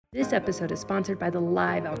This episode is sponsored by the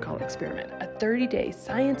Live Alcohol Experiment, a 30-day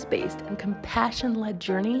science-based and compassion-led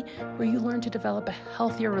journey where you learn to develop a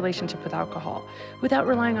healthier relationship with alcohol without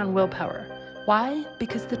relying on willpower. Why?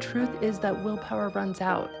 Because the truth is that willpower runs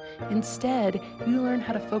out. Instead, you learn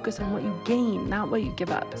how to focus on what you gain, not what you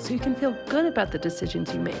give up, so you can feel good about the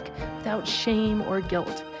decisions you make without shame or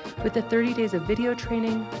guilt. With the 30 days of video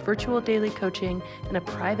training, virtual daily coaching, and a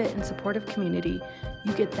private and supportive community,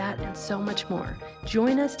 you get that and so much more.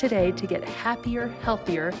 Join us today to get happier,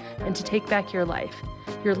 healthier, and to take back your life.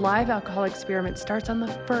 Your Live Alcohol Experiment starts on the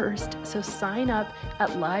 1st, so sign up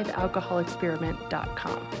at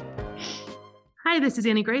livealcoholexperiment.com. Hi, this is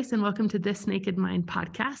Annie Grace, and welcome to This Naked Mind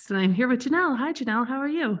podcast. And I'm here with Janelle. Hi, Janelle. How are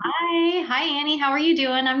you? Hi, Annie. How are you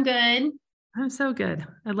doing? I'm good. I'm so good.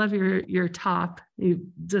 I love your top. You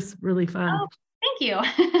just really fun. Oh, thank you.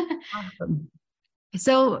 Awesome.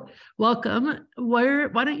 So welcome. Why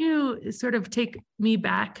don't you sort of take me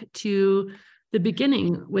back to the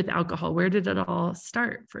beginning with alcohol? Where did it all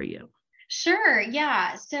start for you? Sure.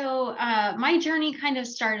 Yeah. So my journey kind of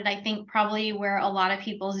started, I think, probably where a lot of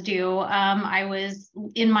people's do. I was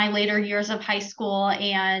in my later years of high school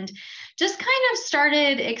and just kind of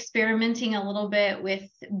started experimenting a little bit with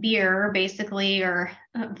beer, basically, or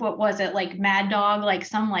what was it, like Mad Dog, like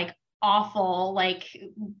some like awful like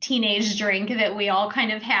teenage drink that we all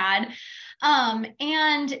kind of had.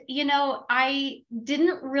 I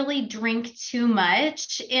didn't really drink too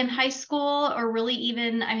much in high school or really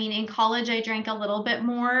even, in college, I drank a little bit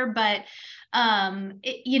more, but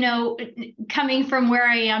coming from where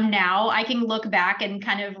I am now, I can look back and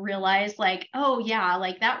kind of realize like, oh yeah,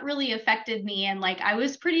 like that really affected me. And like, I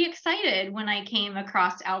was pretty excited when I came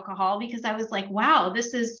across alcohol because I was like, wow,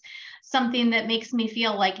 this is something that makes me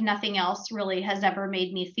feel like nothing else really has ever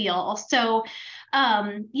made me feel. So,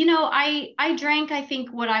 I drank, I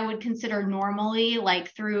think what I would consider normally,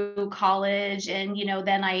 like through college. And,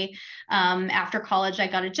 then after college, I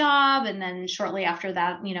got a job. And then shortly after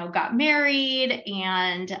that, got married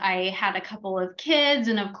and I had a couple of kids.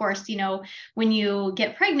 And of course, when you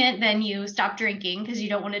get pregnant, then you stop drinking because you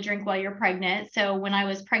don't want to drink while you're pregnant. So when I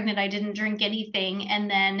was pregnant, I didn't drink anything.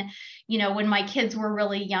 And then, when my kids were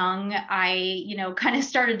really young, I, kind of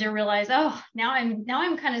started to realize, oh, now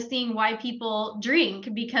I'm kind of seeing why people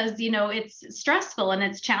drink because, it's stressful and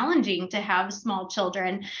it's challenging to have small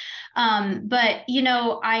children. But,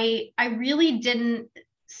 I really didn't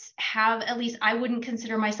have, at least I wouldn't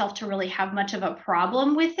consider myself to really have much of a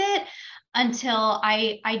problem with it until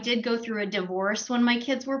I did go through a divorce when my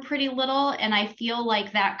kids were pretty little. And I feel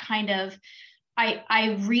like that kind of,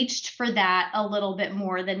 I reached for that a little bit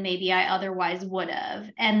more than maybe I otherwise would have.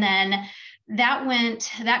 And then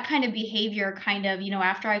that kind of behavior kind of,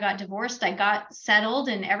 after I got divorced, I got settled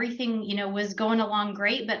and everything, was going along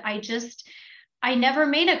great, but I never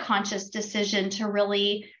made a conscious decision to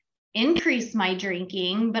really increase my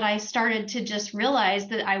drinking, but I started to just realize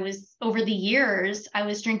that over the years, I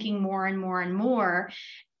was drinking more and more and more.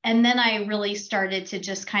 And then I really started to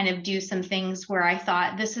just kind of do some things where I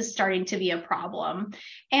thought this is starting to be a problem.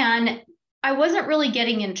 And I wasn't really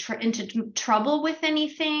getting into trouble with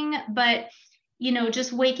anything, but,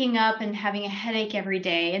 just waking up and having a headache every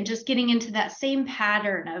day and just getting into that same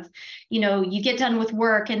pattern of, you get done with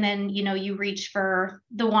work and then, you reach for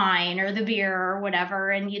the wine or the beer or whatever.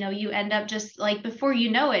 And, you end up just like, before you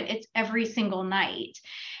know it, it's every single night.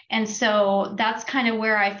 And so that's kind of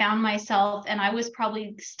where I found myself. And I was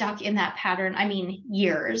probably stuck in that pattern.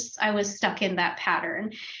 Years I was stuck in that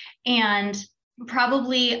pattern. And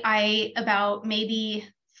probably about maybe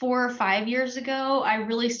 4 or 5 years ago, I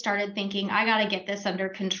really started thinking, I got to get this under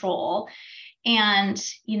control. And,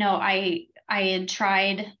 I had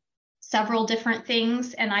tried several different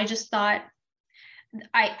things and I just thought,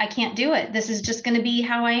 I can't do it. This is just going to be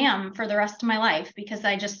how I am for the rest of my life because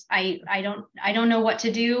I don't know what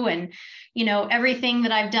to do. And, everything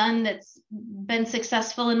that I've done that's been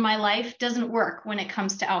successful in my life doesn't work when it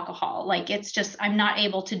comes to alcohol. Like it's just, I'm not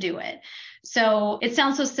able to do it. So it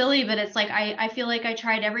sounds so silly, but it's like, I feel like I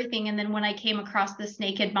tried everything. And then when I came across This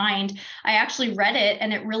Naked Mind, I actually read it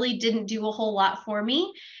and it really didn't do a whole lot for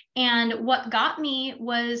me. And what got me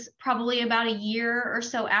was probably about a year or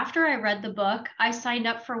so after I read the book, I signed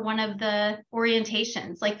up for one of the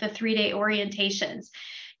orientations, like the 3-day orientations.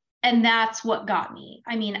 And that's what got me.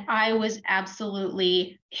 I was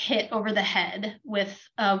absolutely hit over the head with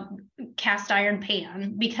a cast iron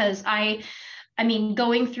pan because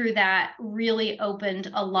going through that really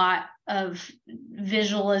opened a lot of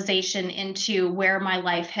visualization into where my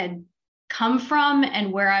life had come from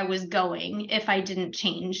and where I was going if I didn't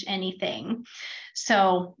change anything.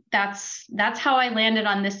 So that's how I landed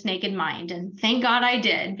on This Naked Mind. And thank God I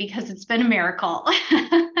did, because it's been a miracle.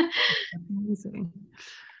 Amazing.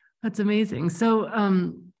 That's amazing.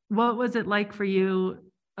 So what was it like for you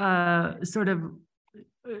sort of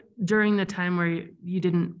during the time where you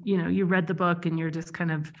didn't, you read the book and you're just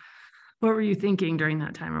kind of, what were you thinking during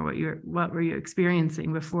that time, or what were you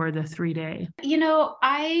experiencing before the 3-day?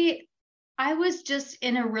 I was just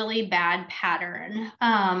in a really bad pattern.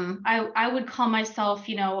 I would call myself,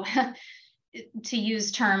 to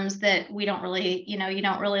use terms that we don't really, you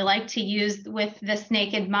don't really like to use with This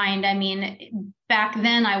Naked Mind. I mean, back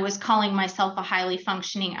then I was calling myself a highly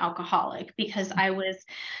functioning alcoholic, because I was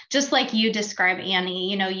just like you describe,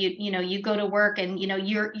 Annie, you go to work and,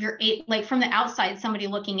 you're like, from the outside, somebody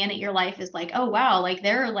looking in at your life is like, oh, wow, like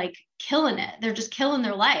they're like killing it. They're just killing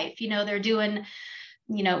their life. They're doing,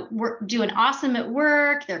 we're doing awesome at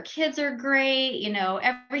work. Their kids are great.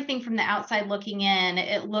 Everything from the outside looking in,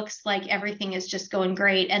 it looks like everything is just going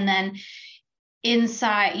great. And then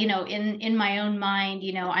inside, in my own mind,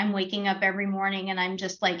 I'm waking up every morning and I'm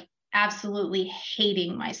just like absolutely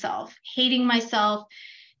hating myself, thinking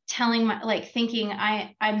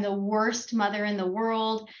I'm the worst mother in the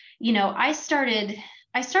world. I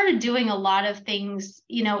started doing a lot of things,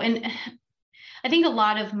 and I think a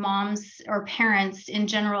lot of moms or parents in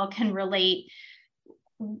general can relate,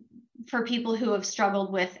 for people who have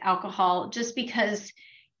struggled with alcohol, just because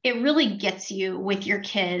it really gets you with your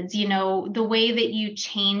kids, the way that you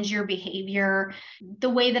change your behavior, the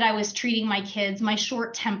way that I was treating my kids, my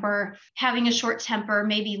short temper, having a short temper,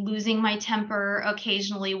 maybe losing my temper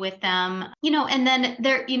occasionally with them, and then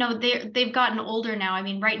they've gotten older now. I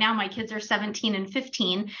mean, right now my kids are 17 and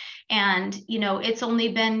 15, and, it's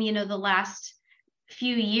only been, the last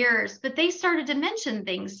few years, but they started to mention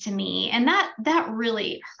things to me, and that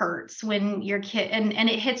really hurts when your kid, and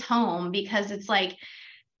it hits home, because it's like,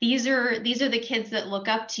 these are the kids that look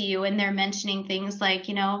up to you, and they're mentioning things like,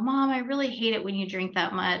 Mom, I really hate it when you drink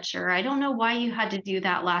that much, or I don't know why you had to do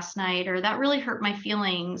that last night, or that really hurt my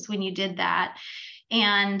feelings when you did that.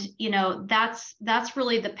 And, that's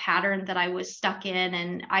really the pattern that I was stuck in.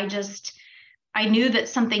 And I knew that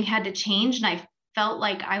something had to change, and I felt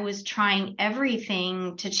like I was trying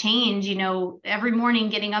everything to change, every morning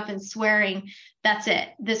getting up and swearing, that's it,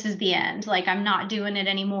 this is the end, like I'm not doing it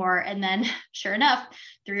anymore. And then sure enough,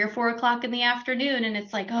 3 or 4 o'clock in the afternoon, and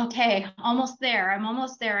it's like, okay, almost there. I'm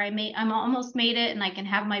almost there. I'm almost made it, and I can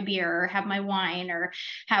have my beer or have my wine or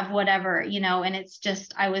have whatever, and it's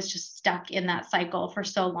just, I was just stuck in that cycle for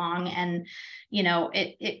so long. And,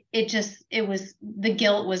 the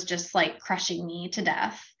guilt was just like crushing me to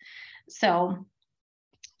death. So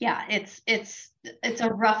yeah, it's a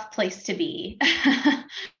rough place to be.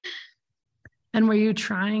 And were you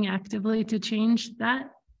trying actively to change that?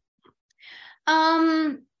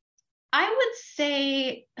 I would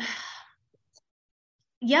say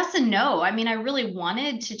yes and no. I mean, I really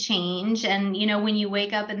wanted to change. And, when you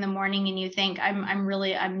wake up in the morning and you think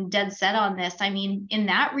I'm dead set on this. I mean, in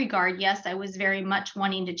that regard, yes, I was very much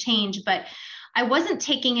wanting to change, but I wasn't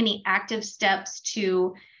taking any active steps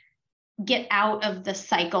to get out of the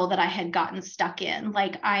cycle that I had gotten stuck in.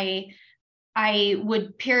 Like I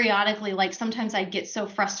would periodically, like sometimes I'd get so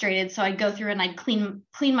frustrated, so I'd go through and I'd clean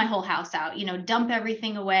my whole house out, dump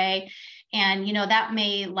everything away, and that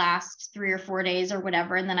may last 3 or 4 days or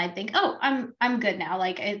whatever, and then I'd think, oh, I'm good now,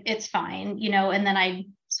 like it's fine, and then I'd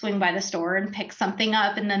swing by the store and pick something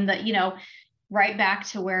up, and then right back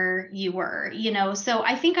to where you were, so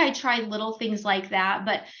I think I tried little things like that,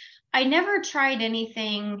 but I never tried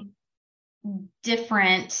anything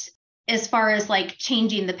different as far as like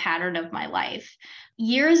changing the pattern of my life.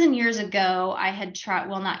 Years and years ago, I had tried,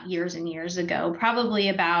 well, not years and years ago, probably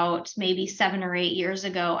about maybe 7 or 8 years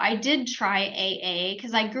ago, I did try AA,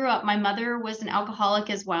 because I grew up, my mother was an alcoholic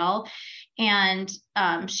as well. And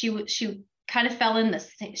she kind of fell in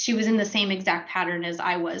she was in the same exact pattern as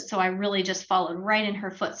I was. So I really just followed right in her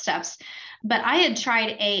footsteps. But I had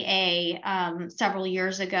tried AA several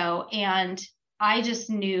years ago, and I just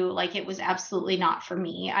knew like it was absolutely not for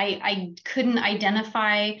me. I couldn't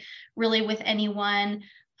identify really with anyone.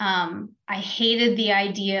 I hated the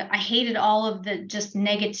idea. I hated all of the just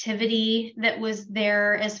negativity that was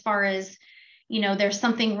there, as far as, there's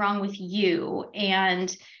something wrong with you.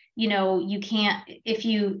 And, you can't, if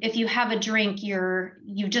you have a drink,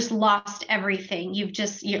 you've just lost everything.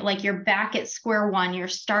 You're back at square one. You're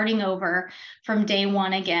starting over from day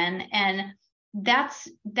one again. And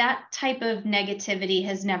that type of negativity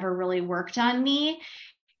has never really worked on me.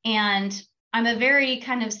 And I'm a very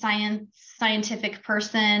kind of scientific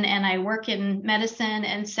person, and I work in medicine.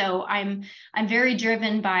 And so I'm very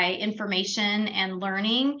driven by information and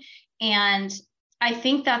learning. And I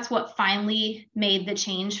think that's what finally made the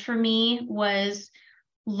change for me, was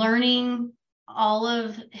learning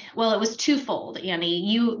well, it was twofold, Annie.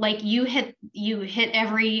 You hit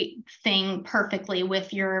everything perfectly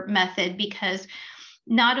with your method, because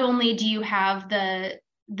not only do you have the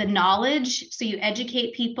knowledge, so you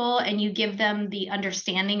educate people and you give them the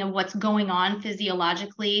understanding of what's going on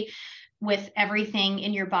physiologically with everything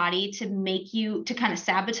in your body to kind of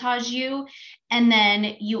sabotage you. And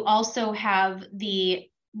then you also have the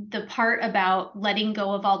part about letting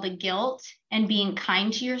go of all the guilt and being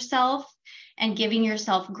kind to yourself and giving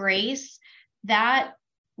yourself grace. That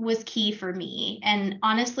was key for me. And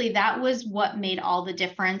honestly, that was what made all the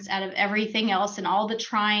difference out of everything else and all the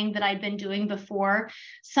trying that I'd been doing before.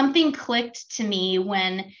 Something clicked to me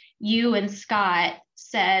when you and Scott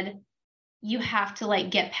said, you have to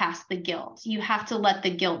like get past the guilt. You have to let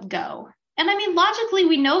the guilt go. And I mean, logically,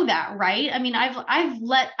 we know that, right? I mean,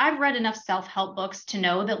 I've read enough self-help books to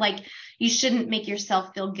know that like you shouldn't make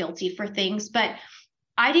yourself feel guilty for things, but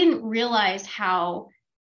I didn't realize how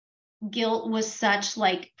guilt was such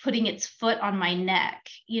like putting its foot on my neck,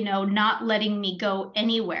 not letting me go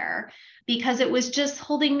anywhere, because it was just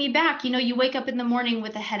holding me back. You wake up in the morning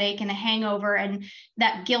with a headache and a hangover, and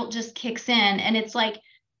that guilt just kicks in. And it's like,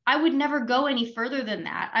 I would never go any further than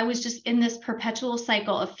that. I was just in this perpetual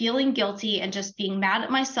cycle of feeling guilty and just being mad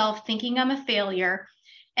at myself, thinking I'm a failure.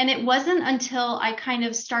 And it wasn't until I kind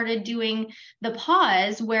of started doing the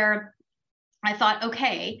pause where I thought,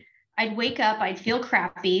 okay, I'd wake up, I'd feel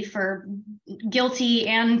crappy, for guilty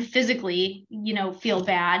and physically, feel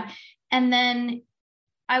bad. And then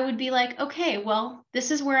I would be like, okay, well,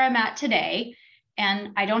 this is where I'm at today.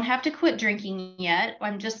 And I don't have to quit drinking yet.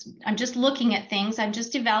 I'm just looking at things. I'm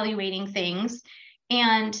just evaluating things.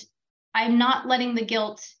 And I'm not letting the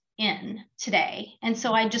guilt in today. And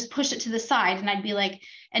so I just push it to the side, and I'd be like,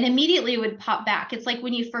 and immediately it would pop back. It's like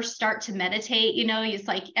when you first start to meditate, it's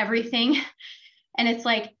like everything. And it's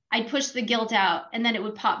like, I'd push the guilt out, and then it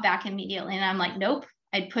would pop back immediately. And I'm like, nope,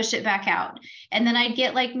 I'd push it back out. And then I'd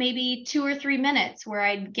get like maybe 2 or 3 minutes where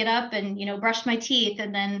I'd get up and, brush my teeth,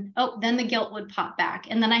 and then, then the guilt would pop back.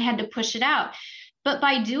 And then I had to push it out. But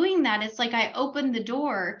by doing that, it's like I opened the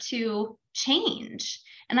door to change,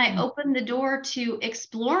 and I opened the door to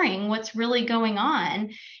exploring what's really going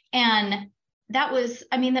on. And that was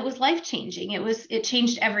life-changing. It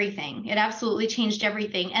changed everything. It absolutely changed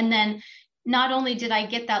everything. And then not only did I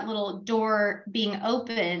get that little door being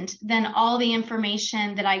opened, then all the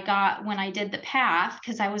information that I got when I did the path,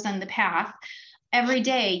 because I was on the path, every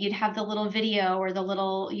day you'd have the little video or the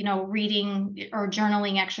little, reading or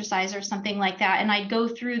journaling exercise or something like that. And I'd go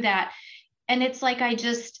through that. And it's like, I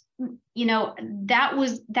just, that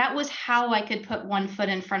was how I could put one foot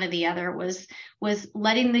in front of the other, was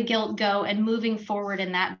letting the guilt go and moving forward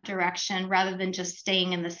in that direction, rather than just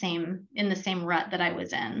staying in the same rut that I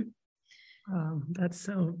was in. That's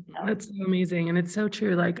so amazing. And it's so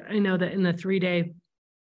true. Like, I know that in the 3-day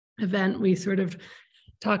event, we sort of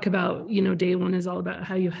talk about, day one is all about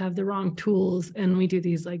how you have the wrong tools. And we do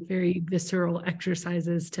these like very visceral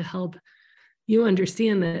exercises to help you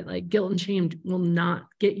understand that like guilt and shame will not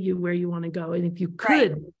get you where you want to go. And if you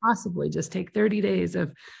could possibly just take 30 days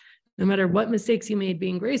of, no matter what mistakes you made,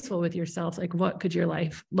 being graceful with yourself, like what could your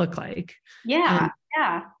life look like? Yeah.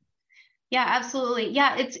 Yeah, absolutely.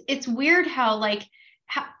 Yeah. It's weird how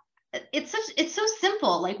it's so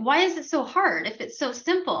simple. Like, why is it so hard if it's so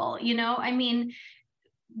simple? You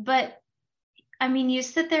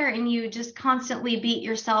sit there and you just constantly beat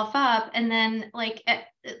yourself up. And then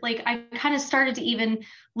I kind of started to even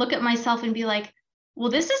look at myself and be like, well,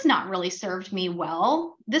 this has not really served me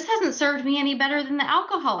well. This hasn't served me any better than the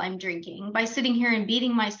alcohol I'm drinking, by sitting here and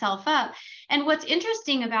beating myself up. And what's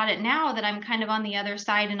interesting about it now that I'm kind of on the other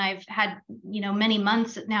side, and I've had, many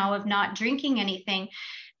months now of not drinking anything,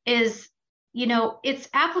 is, it's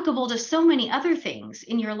applicable to so many other things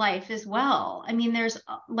in your life as well. I mean, there's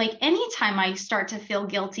like, anytime I start to feel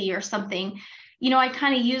guilty or something, I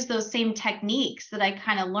kind of use those same techniques that I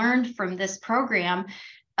kind of learned from this program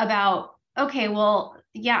about, okay, well,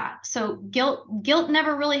 yeah, so guilt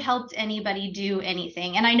never really helped anybody do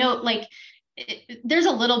anything. And I know there's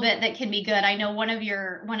a little bit that can be good. I know one of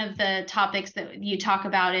the topics that you talk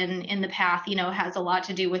about in the path, has a lot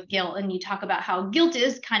to do with guilt. And you talk about how guilt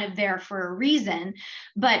is kind of there for a reason,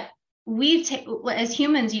 but as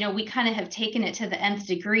humans, we kind of have taken it to the nth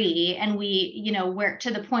degree, and where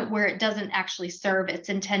to the point where it doesn't actually serve its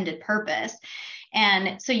intended purpose.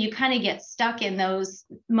 And so you kind of get stuck in those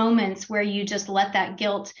moments where you just let that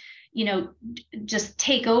guilt, just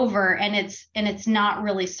take over, and it's not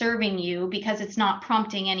really serving you because it's not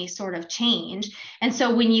prompting any sort of change. And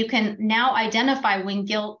so when you can now identify when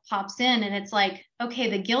guilt pops in, and it's like, okay,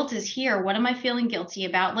 the guilt is here, what am I feeling guilty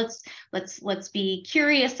about? Let's be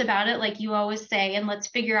curious about it, like you always say, and let's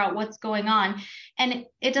figure out what's going on. And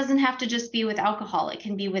it doesn't have to just be with alcohol, it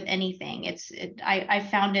can be with anything. I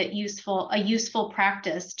found it a useful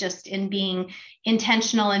practice, just in being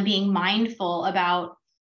intentional and being mindful about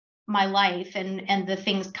my life and the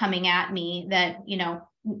things coming at me that,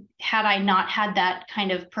 had I not had that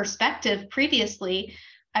kind of perspective previously,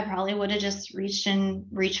 I probably would have just reached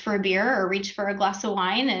for a beer or reached for a glass of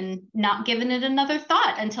wine and not given it another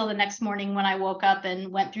thought until the next morning when I woke up and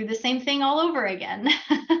went through the same thing all over again.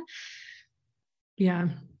 Yeah,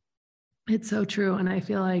 it's so true. And I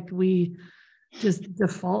feel like we just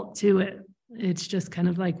default to it. It's just kind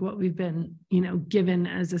of like what we've been, given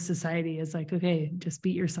as a society is like, okay, just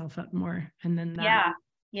beat yourself up more. And then that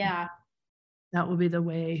will be the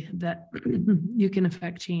way that you can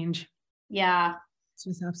affect change. Yeah. It's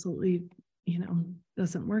just absolutely,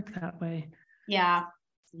 doesn't work that way. Yeah.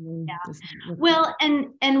 Well,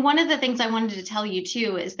 and one of the things I wanted to tell you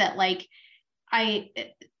too, is that like,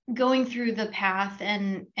 going through the path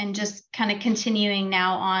and just kind of continuing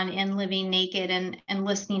now on in Living Naked and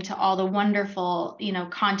listening to all the wonderful,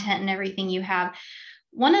 content and everything you have.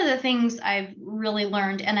 One of the things I've really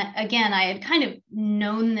learned, and again, I had kind of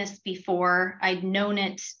known this before, I'd known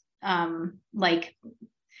it like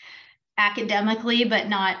academically, but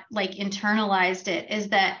not like internalized it, is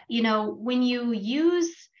that,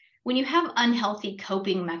 when you have unhealthy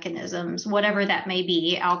coping mechanisms, whatever that may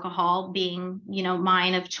be, alcohol being,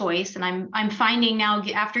 mine of choice. And I'm finding now,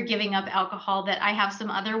 after giving up alcohol, that I have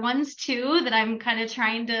some other ones too, that I'm kind of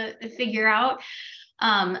trying to figure out.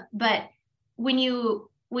 But when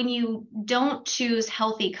you don't choose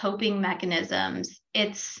healthy coping mechanisms,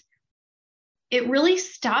 it really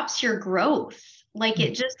stops your growth. Like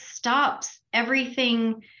it just stops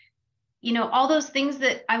everything, all those things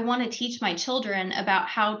that I want to teach my children about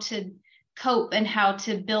how to cope and how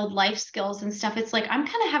to build life skills and stuff. It's like, I'm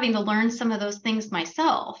kind of having to learn some of those things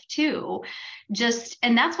myself too.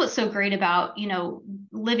 And that's what's so great about,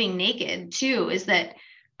 Living Naked too, is that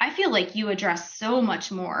I feel like you address so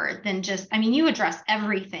much more than you address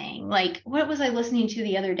everything. Like, what was I listening to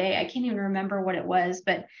the other day? I can't even remember what it was,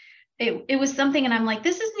 but it was something, and I'm like,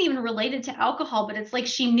 this isn't even related to alcohol, but it's like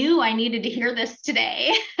she knew I needed to hear this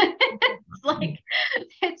today. It's like,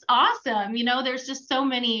 it's awesome. There's just so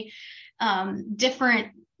many different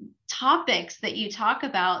topics that you talk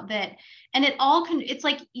about that, and it's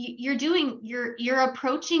like you're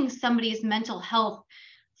approaching somebody's mental health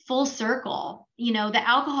full circle. The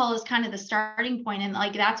alcohol is kind of the starting point, and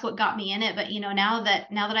like that's what got me in it. But now that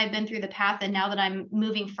I've been through the path, and now that I'm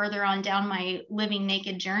moving further on down my Living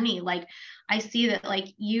Naked journey, like I see that like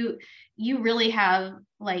you really have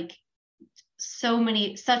like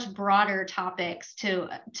such broader topics to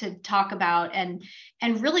talk about, and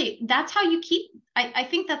really that's how you keep, I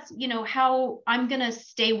think that's how I'm gonna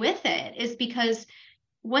stay with it, is because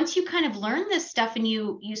once you kind of learn this stuff and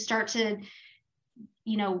you start to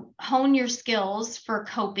hone your skills for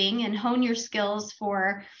coping and hone your skills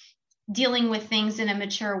for dealing with things in a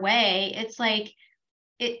mature way, it's like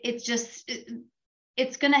it's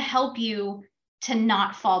going to help you to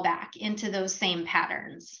not fall back into those same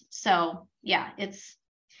patterns. So yeah, it's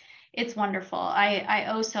wonderful. I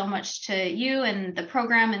owe so much to you and the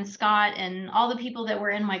program and Scott and all the people that were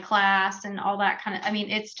in my class and all that kind of,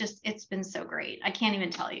 it's been so great. I can't even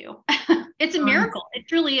tell you. It's a miracle. It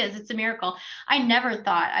truly is. It's a miracle. I never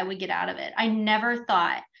thought I would get out of it. I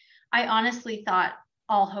honestly thought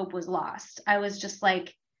all hope was lost. I was just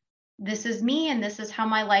like, this is me and this is how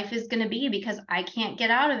my life is going to be because I can't get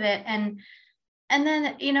out of it. And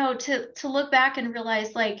then, to look back and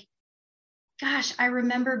realize like, gosh, I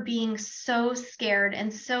remember being so scared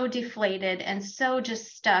and so deflated and so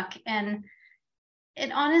just stuck. And it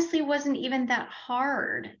honestly wasn't even that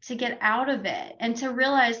hard to get out of it and to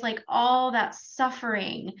realize like all that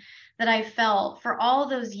suffering that I felt for all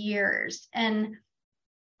those years. And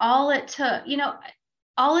all it took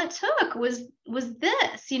was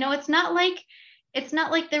this, it's not like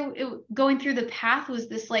going through the path was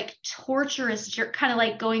this like torturous, kind of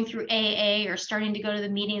like going through AA or starting to go to the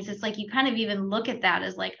meetings. It's like, you kind of even look at that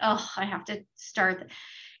as like, oh, I have to start.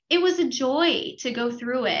 It was a joy to go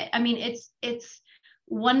through it. It's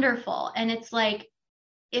wonderful. And it's like,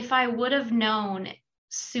 if I would have known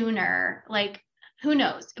sooner, like, who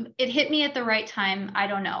knows? It hit me at the right time. I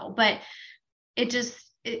don't know, but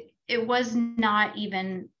it it was not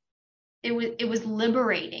even, it was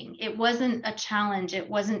liberating. It wasn't a challenge. It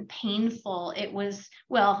wasn't painful. It was,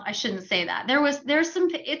 well, I shouldn't say that.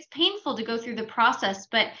 It's painful to go through the process,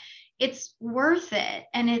 but it's worth it.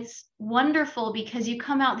 And it's wonderful because you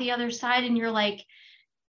come out the other side and you're like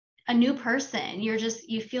a new person.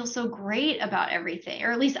 You feel so great about everything,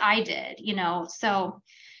 or at least I did, so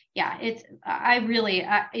yeah, it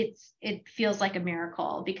feels like a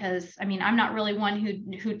miracle, because I mean, I'm not really one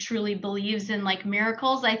who truly believes in like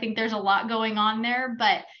miracles. I think there's a lot going on there,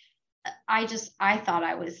 but I thought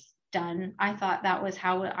I was done. I thought that was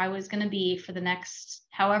how I was going to be for the next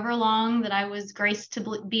however long that I was graced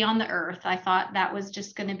to be on the earth. I thought that was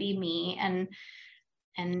just going to be me, and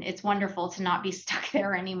it's wonderful to not be stuck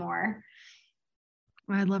there anymore.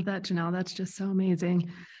 I love that, Janelle. That's just so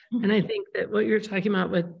amazing. And I think that what you're talking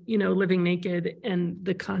about with, Living Naked and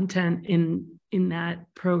the content in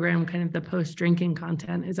that program, kind of the post-drinking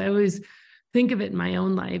content, is I always think of it in my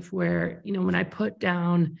own life where, when I put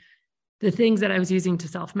down the things that I was using to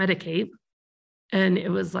self-medicate, and it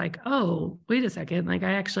was like, oh, wait a second, like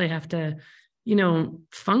I actually have to,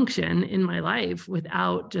 function in my life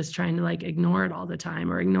without just trying to like ignore it all the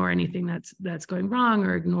time, or ignore anything that's going wrong,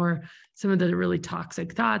 or ignore some of the really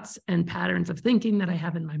toxic thoughts and patterns of thinking that I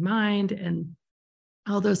have in my mind, and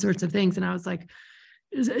all those sorts of things. And I was like,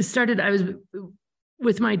 I was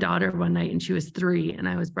with my daughter one night and she was 3 and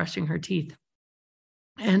I was brushing her teeth.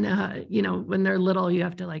 And, when they're little, you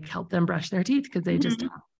have to like help them brush their teeth because they just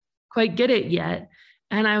don't quite get it yet.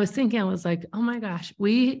 And I was thinking, I was like, oh my gosh,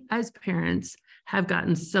 we as parents have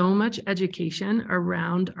gotten so much education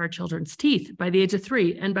around our children's teeth by the age of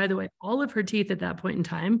 3. And by the way, all of her teeth at that point in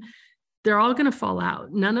time, they're all going to fall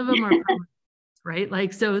out. None of them are permanent, right?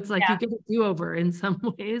 Like, so it's like you get a do-over in some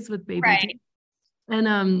ways with baby teeth.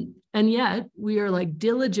 And yet we are like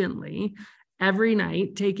diligently every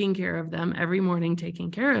night taking care of them, every morning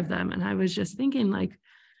taking care of them. And I was just thinking, like,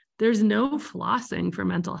 there's no flossing for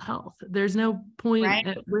mental health. There's no point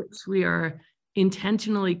at which we are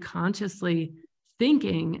intentionally, consciously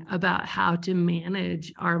thinking about how to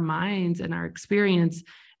manage our minds and our experience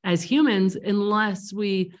as humans, unless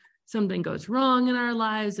something goes wrong in our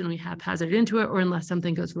lives and we haphazard into it, or unless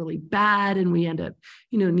something goes really bad and we end up,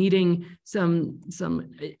 needing some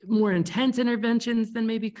more intense interventions than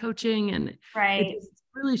maybe coaching. And it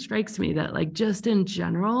really strikes me that, like, just in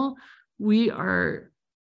general, we are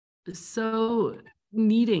so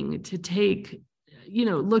needing to take,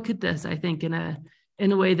 look at this, I think, in a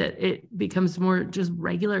way that it becomes more just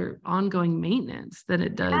regular ongoing maintenance than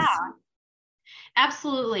it does. Yeah.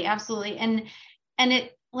 Absolutely. And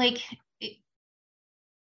it, like,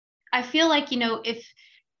 I feel like,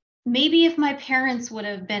 if my parents would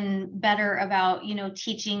have been better about,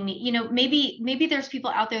 teaching me, maybe there's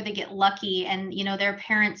people out there that get lucky and, their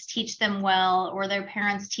parents teach them well, or their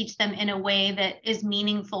parents teach them in a way that is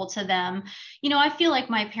meaningful to them. I feel like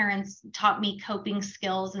my parents taught me coping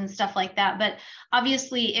skills and stuff like that, but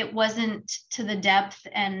obviously it wasn't to the depth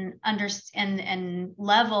and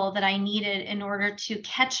level that I needed in order to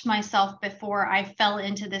catch myself before I fell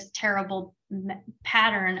into this terrible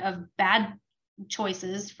pattern of bad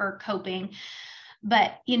choices for coping.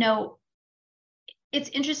 But it's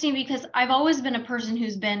interesting because I've always been a person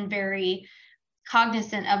who's been very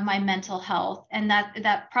cognizant of my mental health, and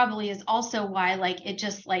that probably is also why, like,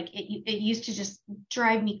 it used to just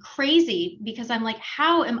drive me crazy, because I'm like,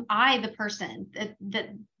 how am I the person that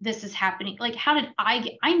this is happening? Like, how did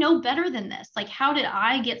I know better than this? Like, how did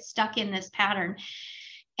I get stuck in this pattern?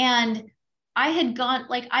 And I'd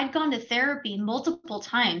gone to therapy multiple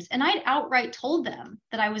times, and I'd outright told them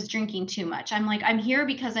that I was drinking too much. I'm like, I'm here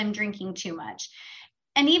because I'm drinking too much.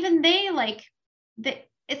 And even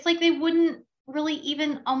it's like they wouldn't really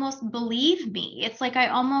even almost believe me. It's like they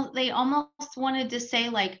almost wanted to say,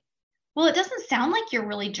 like, well, it doesn't sound like you're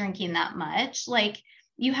really drinking that much. Like,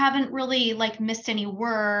 you haven't really like missed any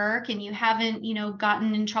work, and you haven't,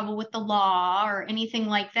 gotten in trouble with the law or anything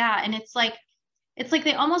like that. And it's like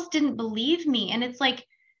they almost didn't believe me. And it's like,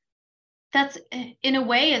 that's, in a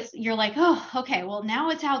way, you're like, oh, okay, well,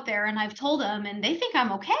 now it's out there and I've told them and they think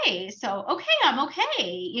I'm okay. So, okay, I'm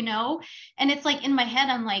okay, And it's like, in my head,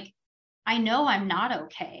 I'm like, I know I'm not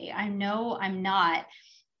okay. I know I'm not.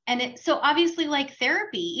 And so obviously, like,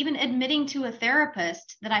 therapy, even admitting to a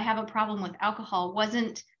therapist that I have a problem with alcohol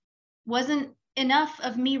wasn't enough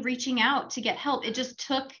of me reaching out to get help. It just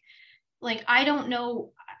took, like, I don't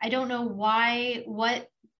know why, what,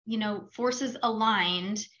 forces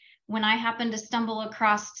aligned when I happened to stumble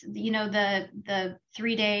across, the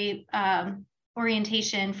 3-day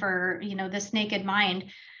orientation for, This Naked Mind.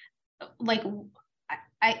 Like,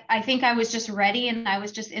 I think I was just ready and I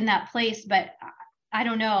was just in that place, but I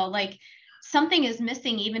don't know, like something is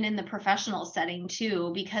missing even in the professional setting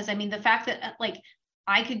too, because I mean, the fact that like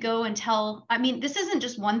I could go and tell, I mean, this isn't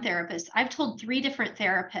just one therapist. I've told 3 different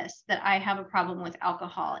therapists that I have a problem with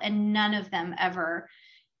alcohol, and none of them ever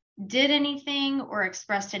did anything or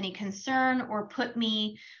expressed any concern or put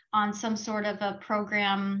me on some sort of a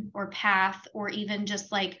program or path, or even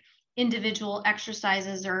just like individual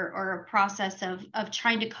exercises or a process of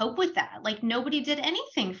trying to cope with that. Like nobody did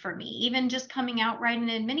anything for me, even just coming out right and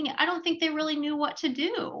admitting it. I don't think they really knew what to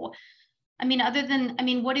do. I mean, other than, I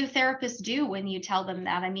mean, what do therapists do when you tell them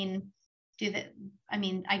that? I mean,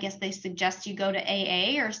 I guess they suggest you go to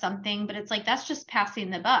AA or something, but it's like, that's just passing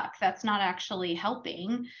the buck. That's not actually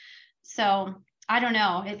helping. So I don't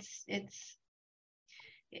know.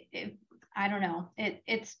 I don't know.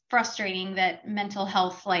 It's frustrating that mental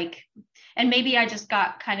health, like, and maybe I just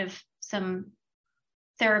got kind of some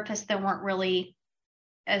therapists that weren't really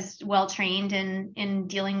as well trained in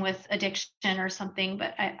dealing with addiction or something,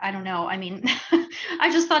 but I don't know. I mean,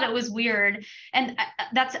 I just thought it was weird. And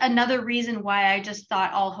that's another reason why I just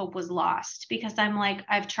thought all hope was lost, because I'm like,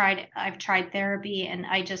 I've tried therapy and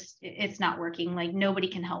it's not working. Like nobody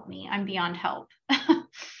can help me. I'm beyond help.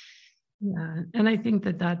 Yeah. And I think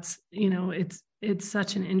that's, it's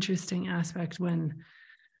such an interesting aspect when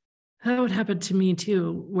that would happen to me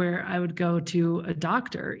too, where I would go to a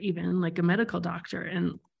doctor, even like a medical doctor,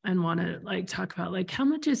 and want to like talk about like, how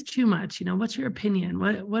much is too much? What's your opinion?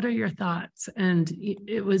 What are your thoughts? And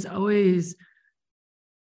it was always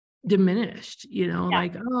diminished,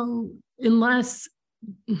 like, oh, unless,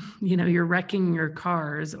 you're wrecking your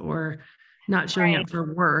cars or not showing up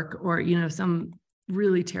for work, or, some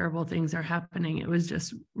really terrible things are happening. It was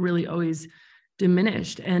just really always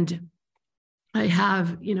diminished. And I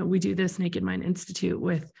have, we do this Naked Mind Institute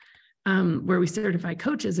with where we certify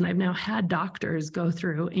coaches, and I've now had doctors go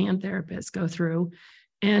through and therapists go through,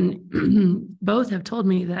 and both have told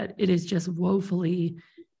me that it is just woefully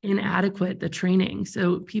inadequate, the training.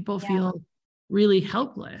 So people feel really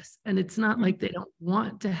helpless, and it's not like they don't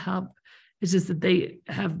want to help. It's just that they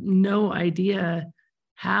have no idea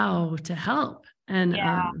how to help. And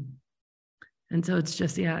so it's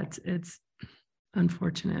just, it's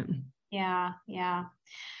unfortunate. Yeah.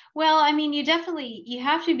 Well, I mean, you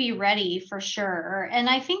have to be ready for sure. And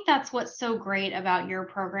I think that's what's so great about your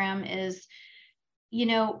program is,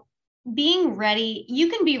 being ready. You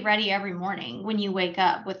can be ready every morning when you wake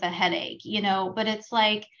up with a headache, but it's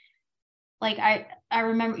like I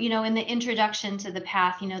remember, in the introduction to the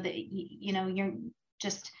path, that, you're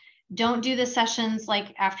just don't do the sessions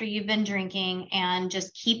like after you've been drinking, and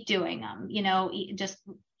just keep doing them, just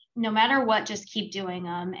no matter what, just keep doing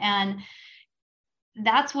them. And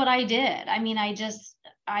that's what I did. I mean,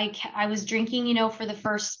 I was drinking, for the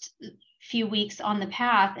first few weeks on the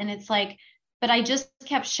path, and it's like, but I just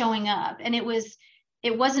kept showing up, and it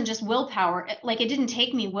wasn't just willpower. Like it didn't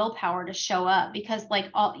take me willpower to show up, because like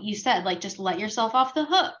all you said, like, just let yourself off the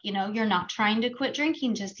hook. You're not trying to quit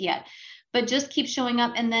drinking just yet, but just keep showing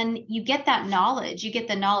up. And then you get that knowledge,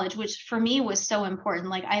 which for me was so important.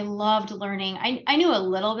 Like I loved learning. I knew a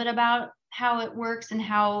little bit about how it works and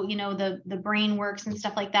how, the brain works and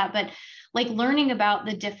stuff like that. But like learning about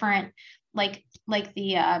the different, like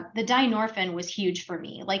the dynorphin was huge for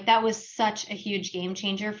me. Like that was such a huge game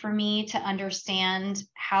changer for me to understand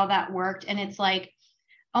how that worked. And it's like,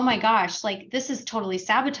 oh my gosh, like this is totally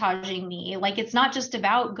sabotaging me. Like it's not just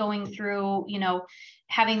about going through,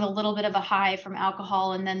 having a little bit of a high from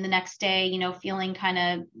alcohol, and then the next day, feeling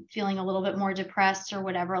a little bit more depressed or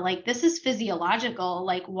whatever. Like this is physiological,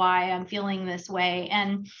 like why I'm feeling this way.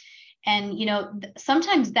 And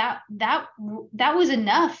sometimes that was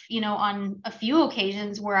enough, on a few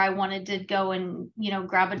occasions where I wanted to go and,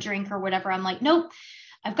 grab a drink or whatever. I'm like, nope,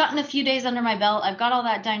 I've gotten a few days under my belt. I've got all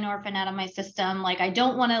that dynorphin out of my system. Like, I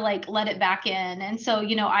don't want to like let it back in. And so,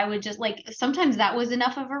 I would just like, sometimes that was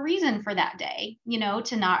enough of a reason for that day,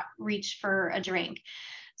 to not reach for a drink.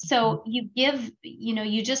 So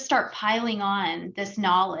you just start piling on this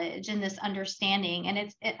knowledge and this understanding. And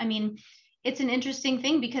it's an interesting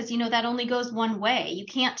thing because, that only goes one way. You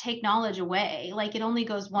can't take knowledge away. Like it only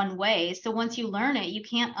goes one way. So once you learn it, you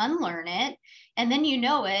can't unlearn it. And then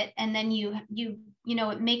it. And then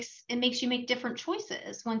it makes you make different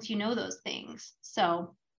choices once you know those things.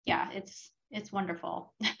 So yeah, it's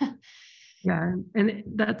wonderful. Yeah. And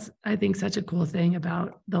that's, I think, such a cool thing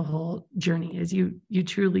about the whole journey is you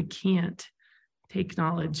truly can't take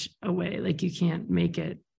knowledge away. Like you can't make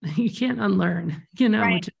it, you can't unlearn,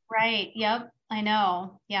 Right. Right. Yep. I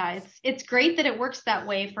know. Yeah, it's great that it works that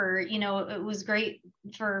way for, it was great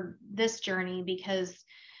for this journey because,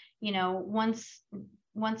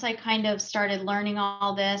 once I kind of started learning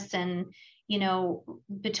all this and,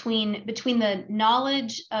 between the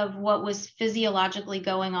knowledge of what was physiologically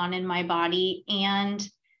going on in my body and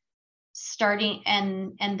starting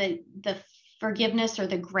and the forgiveness or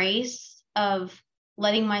the grace of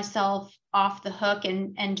letting myself off the hook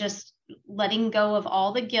and just letting go of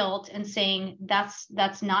all the guilt and saying that's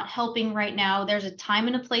not helping right now. There's a time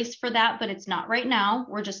and a place for that, but it's not right now.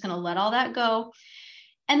 We're just going to let all that go.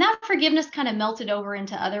 And that forgiveness kind of melted over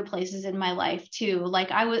into other places in my life too.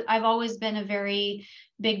 Like I've always been a very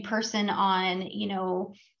big person on,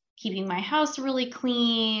 keeping my house really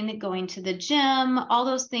clean, going to the gym, all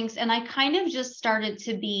those things. And I kind of just started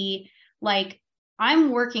to be like,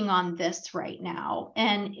 I'm working on this right now.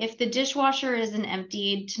 And if the dishwasher isn't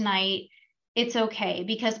emptied tonight, it's okay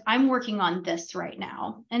because I'm working on this right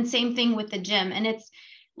now. And same thing with the gym. And it's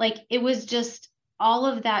like, it was just all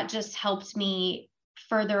of that just helped me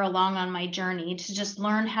further along on my journey to just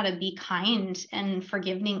learn how to be kind and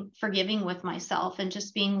forgiving with myself and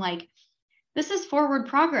just being like, this is forward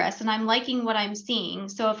progress and I'm liking what I'm seeing.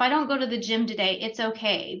 So if I don't go to the gym today, it's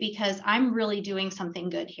okay because I'm really doing something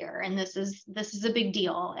good here. And this is a big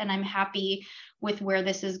deal. And I'm happy with where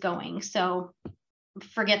this is going. So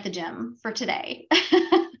forget the gym for today.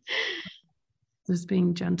 Just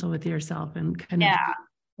being gentle with yourself and kind of Yeah.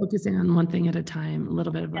 focusing on one thing at a time, a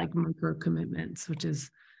little bit of like micro commitments, which is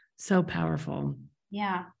so powerful.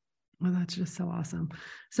 Yeah. Well, that's just so awesome.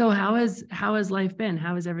 So how has life been?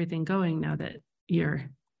 How is everything going now that you're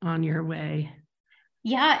on your way?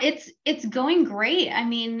 Yeah, it's going great. I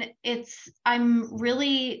mean, I'm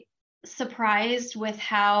really surprised with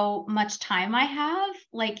how much time I have.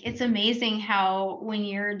 Like it's amazing how when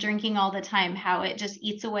you're drinking all the time, how it just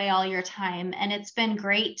eats away all your time. And it's been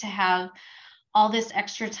great to have all this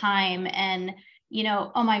extra time and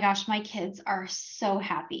oh my gosh, my kids are so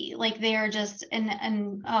happy. Like they are just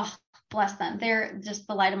and oh, bless them. They're just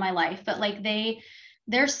the light of my life. But like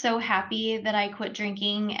they're so happy that I quit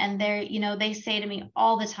drinking and they say to me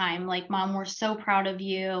all the time, like, Mom, we're so proud of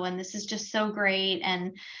you. And this is just so great.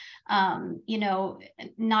 And,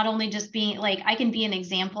 not only just being like, I can be an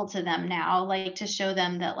example to them now, like to show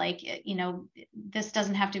them that like, this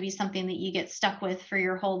doesn't have to be something that you get stuck with for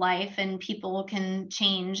your whole life and people can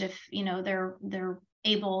change if, they're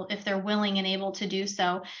able, if they're willing and able to do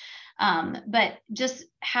so. But just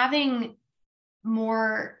having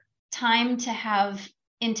more time to have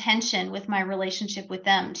intention with my relationship with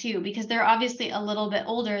them too, because they're obviously a little bit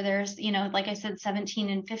older. There's, like I said,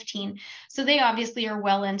 17 and 15. So they obviously are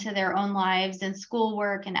well into their own lives and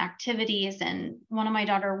schoolwork and activities. And one of my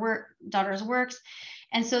daughters works.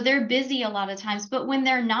 And so they're busy a lot of times, but when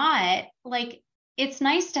they're not, like, it's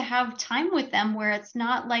nice to have time with them where it's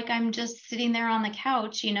not like I'm just sitting there on the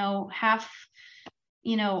couch, half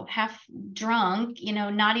drunk,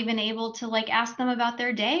 not even able to like ask them about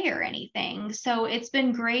their day or anything. So it's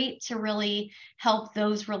been great to really help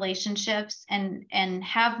those relationships and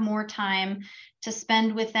have more time to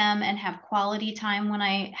spend with them and have quality time when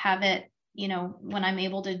I have it, when I'm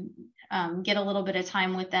able to get a little bit of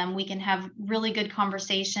time with them. We can have really good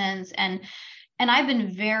conversations and I've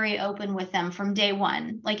been very open with them from day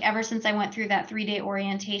one. Like ever since I went through that 3-day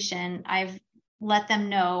orientation, I've let them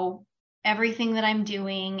know everything that I'm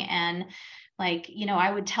doing. And like,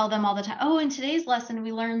 I would tell them all the time, oh, in today's lesson,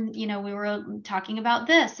 we learned, we were talking about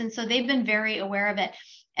this. And so they've been very aware of it.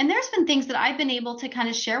 And there's been things that I've been able to kind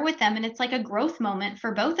of share with them. And it's like a growth moment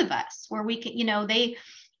for both of us where we can,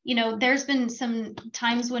 there's been some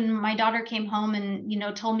times when my daughter came home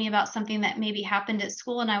and, told me about something that maybe happened at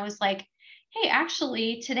school. And I was like, hey,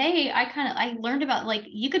 actually today I learned about, like,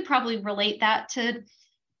 you could probably relate that to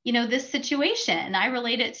this situation. I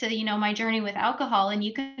relate it to, my journey with alcohol, and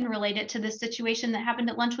you can relate it to this situation that happened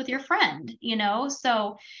at lunch with your friend,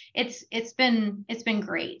 so it's been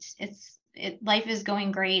great. Life is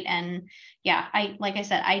going great. And yeah, like I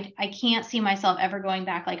said, I can't see myself ever going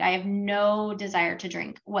back. Like I have no desire to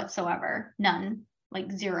drink whatsoever. None,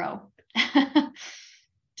 like zero.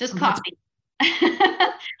 Just coffee.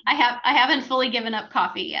 I haven't fully given up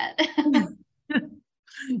coffee yet.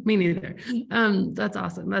 Me neither. That's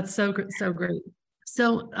awesome. That's so great.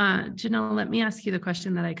 So, Janelle, let me ask you the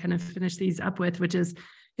question that I kind of finished these up with, which is,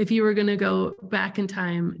 if you were going to go back in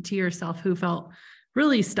time to yourself who felt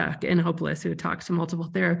really stuck and hopeless, who talked to multiple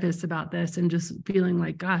therapists about this and just feeling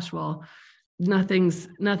like, gosh, well, nothing's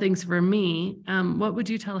for me. What would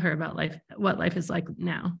you tell her about life, what life is like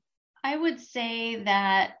now? I would say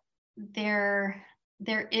that there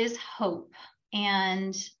is hope,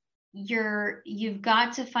 and you've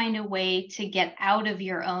got to find a way to get out of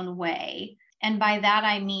your own way. And by that,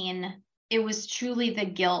 I mean, it was truly the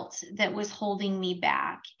guilt that was holding me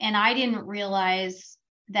back. And I didn't realize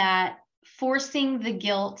that forcing the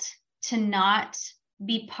guilt to not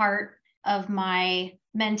be part of my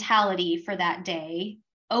mentality for that day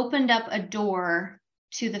opened up a door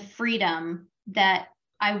to the freedom that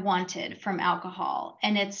I wanted from alcohol.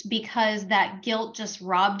 And it's because that guilt just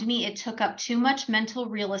robbed me. It took up too much mental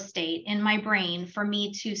real estate in my brain for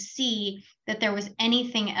me to see that there was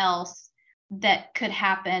anything else that could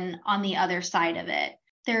happen on the other side of it.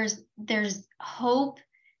 There's hope,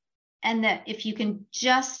 and that if you can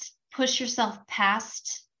just push yourself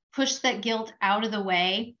past, push that guilt out of the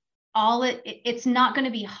way, it's not going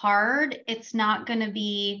to be hard. It's not going to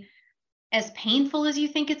be as painful as you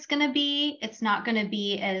think it's going to be. It's not going to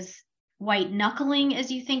be as white knuckling as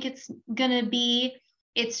you think it's going to be.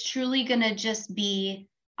 It's truly going to just be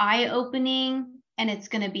eye-opening, and it's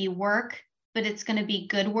going to be work, but it's going to be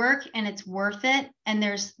good work, and it's worth it. And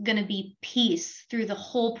there's going to be peace through the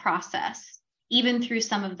whole process, even through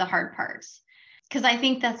some of the hard parts. Because I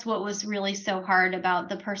think that's what was really so hard about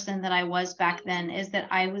the person that I was back then, is that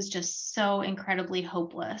I was just so incredibly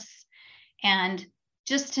hopeless. And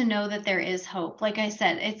just to know that there is hope, like I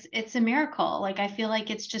said, it's a miracle. Like, I feel like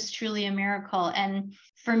it's just truly a miracle. And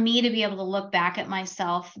for me to be able to look back at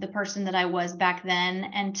myself, the person that I was back then,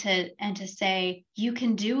 and to say, you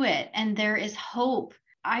can do it, and there is hope.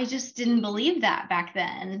 I just didn't believe that back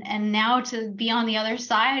then. And now to be on the other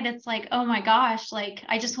side, it's like, oh my gosh, like,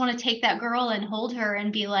 I just want to take that girl and hold her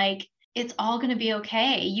and be like, it's all going to be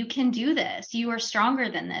okay. You can do this. You are stronger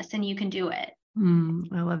than this, and you can do it.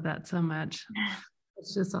 I love that so much.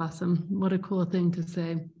 It's just awesome. What a cool thing to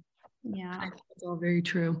say. Yeah. I think it's all very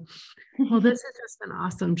true. Well, this has just been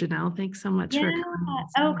awesome, Janelle. Thanks so much for coming.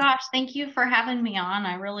 Oh gosh, thank you for having me on.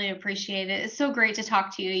 I really appreciate it. It's so great to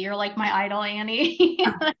talk to you. You're like my idol, Annie.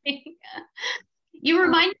 You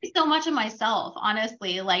remind me so much of myself,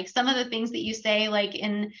 honestly. Like, some of the things that you say, like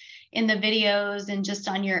in the videos, and just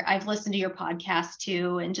on I've listened to your podcast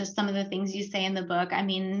too, and just some of the things you say in the book. I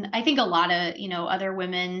mean, I think a lot of, other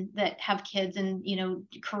women that have kids and,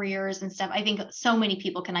 careers and stuff, I think so many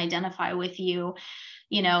people can identify with you,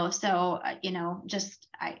 so,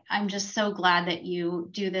 I'm just so glad that you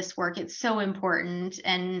do this work. It's so important.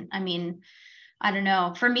 And I mean, I don't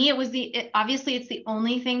know. For me, obviously it's the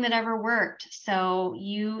only thing that ever worked. So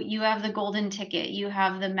you have the golden ticket. You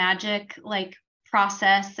have the magic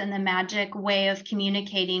process and the magic way of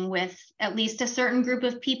communicating with at least a certain group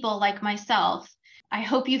of people like myself. I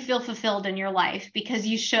hope you feel fulfilled in your life, because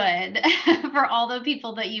you should, for all the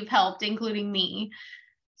people that you've helped, including me.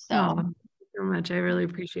 So. Thank you so much. I really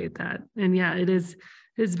appreciate that. And yeah, it's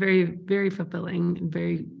very, very fulfilling and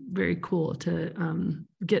very, very cool to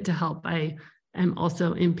get to help. I'm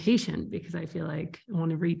also impatient, because I feel like I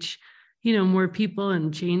want to reach, more people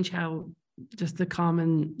and change how just the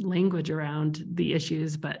common language around the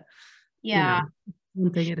issues, but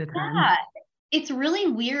one thing at a time. Yeah. It's really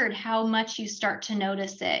weird how much you start to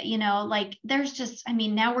notice it, like there's just,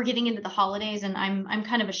 now we're getting into the holidays, and I'm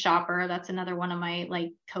kind of a shopper. That's another one of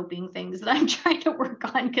my coping things that I'm trying to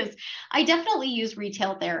work on, because I definitely use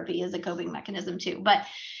retail therapy as a coping mechanism too. But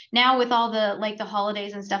now with all the the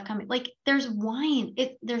holidays and stuff coming, there's wine,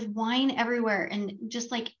 there's wine everywhere, and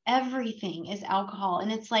just everything is alcohol. And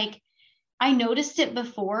it's I noticed it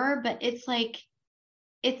before, but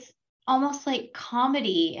it's almost like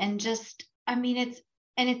comedy, and just,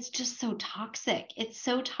 it's just so toxic. It's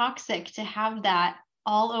so toxic to have that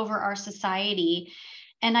all over our society.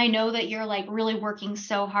 And I know that you're really working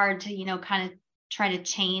so hard to, kind of try to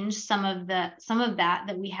change some of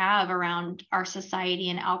that we have around our society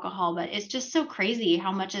and alcohol. But it's just so crazy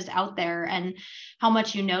how much is out there, and how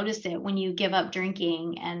much you notice it when you give up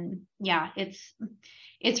drinking. And yeah,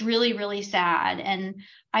 it's really, really sad. And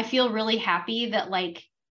I feel really happy that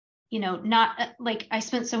not I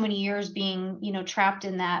spent so many years being, trapped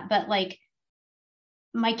in that, but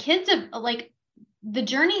my kids have the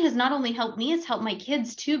journey has not only helped me, it's helped my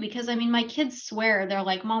kids too, because my kids swear, they're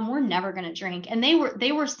like, Mom, we're never going to drink. And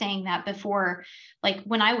they were saying that before,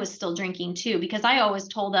 when I was still drinking too, because I always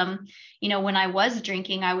told them, when I was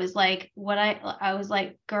drinking, I was like,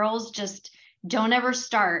 girls, just don't ever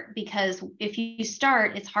start, because if you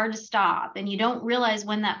start, it's hard to stop, and you don't realize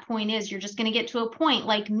when that point is. You're just going to get to a point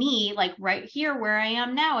like me, right here where I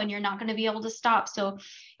am now, and you're not going to be able to stop. So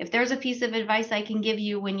if there's a piece of advice I can give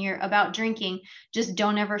you when you're about drinking, just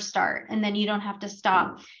don't ever start, and then you don't have to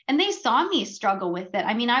stop. And they saw me struggle with it.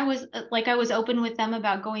 I was open with them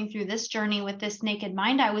about going through this journey with this Naked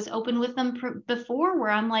Mind. I was open with them before,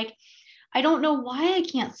 where I'm like, I don't know why I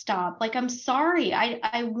can't stop. Like, I'm sorry.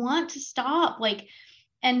 I want to stop. Like,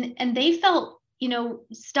 and they felt,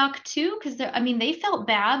 stuck too. Cause they felt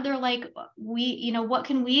bad. They're like, what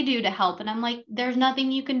can we do to help? And I'm like, there's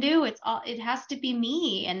nothing you can do. It has to be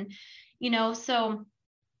me. And, so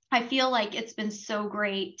I feel like it's been so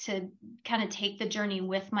great to kind of take the journey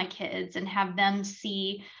with my kids and have them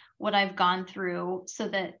see what I've gone through, so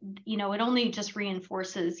that, it only just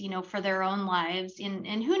reinforces, for their own lives.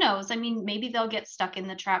 And who knows, maybe they'll get stuck in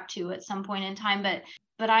the trap too at some point in time, but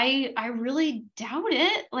I really doubt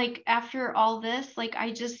it. Like, after all this, like,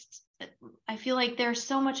 I feel like they're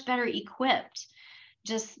so much better equipped,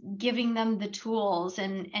 just giving them the tools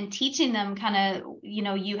and teaching them kind of,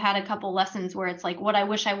 you had a couple lessons where it's like, what I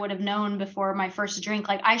wish I would have known before my first drink.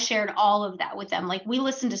 Like, I shared all of that with them. Like, we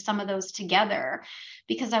listened to some of those together,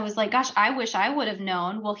 because I was like, gosh, I wish I would have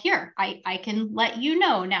known. Well, here, I can let you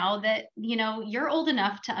know now that, you're old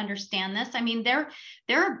enough to understand this.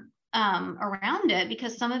 They're around it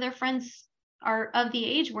because some of their friends are of the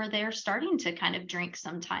age where they're starting to kind of drink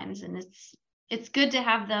sometimes. And it's good to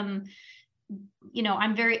have them,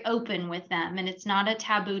 I'm very open with them, and it's not a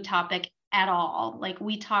taboo topic at all. Like,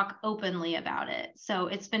 we talk openly about it. So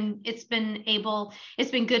it's been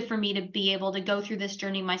good for me to be able to go through this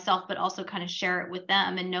journey myself, but also kind of share it with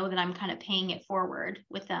them and know that I'm kind of paying it forward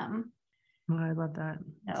with them. Oh, I love that.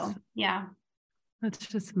 So, yeah. That's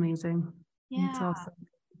just amazing. Yeah. It's awesome.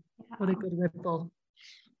 Yeah. What a good ripple.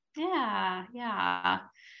 Yeah. Yeah.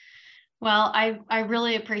 Well, I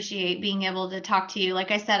really appreciate being able to talk to you.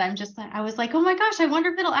 Like I said, I was like, oh my gosh, I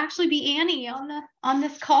wonder if it'll actually be Annie on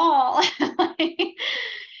this call.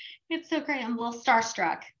 It's so great. I'm a little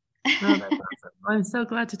starstruck. Oh, that's awesome. Well, I'm so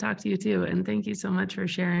glad to talk to you too. And thank you so much for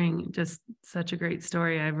sharing just such a great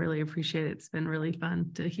story. I really appreciate it. It's been really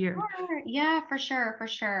fun to hear. Sure. Yeah, for sure. For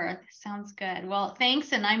sure. Sounds good. Well,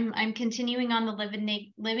 thanks. And I'm continuing on the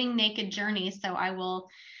living naked journey. So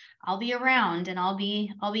I'll be around, and I'll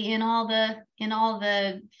be in all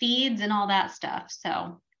the feeds and all that stuff.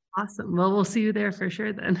 So awesome. Well, we'll see you there for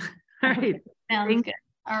sure then. All right. Sounds good.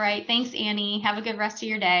 All right. Thanks, Annie. Have a good rest of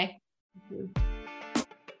your day. Thank you.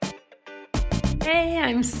 Hey,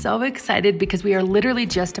 I'm so excited because we are literally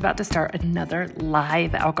just about to start another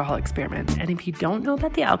live alcohol experiment. And if you don't know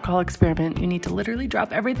about the alcohol experiment, you need to literally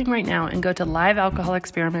drop everything right now and go to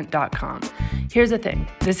livealcoholexperiment.com. Here's the thing.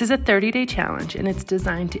 This is a 30-day challenge, and it's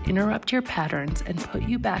designed to interrupt your patterns and put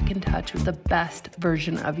you back in touch with the best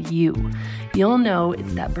version of you. You'll know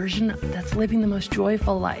it's that version that's living the most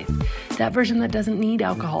joyful life, that version that doesn't need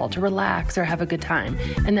alcohol to relax or have a good time,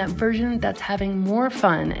 and that version that's having more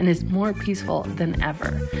fun and is more peaceful than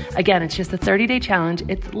ever. Again, it's just a 30-day challenge.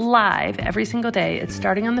 It's live every single day. It's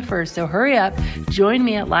starting on the 1st, so hurry up. Join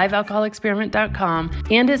me at livealcoholexperiment.com.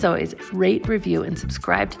 And as always, rate, review, and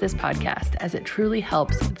subscribe to this podcast, as it truly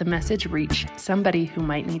helps the message reach somebody who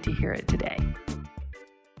might need to hear it today.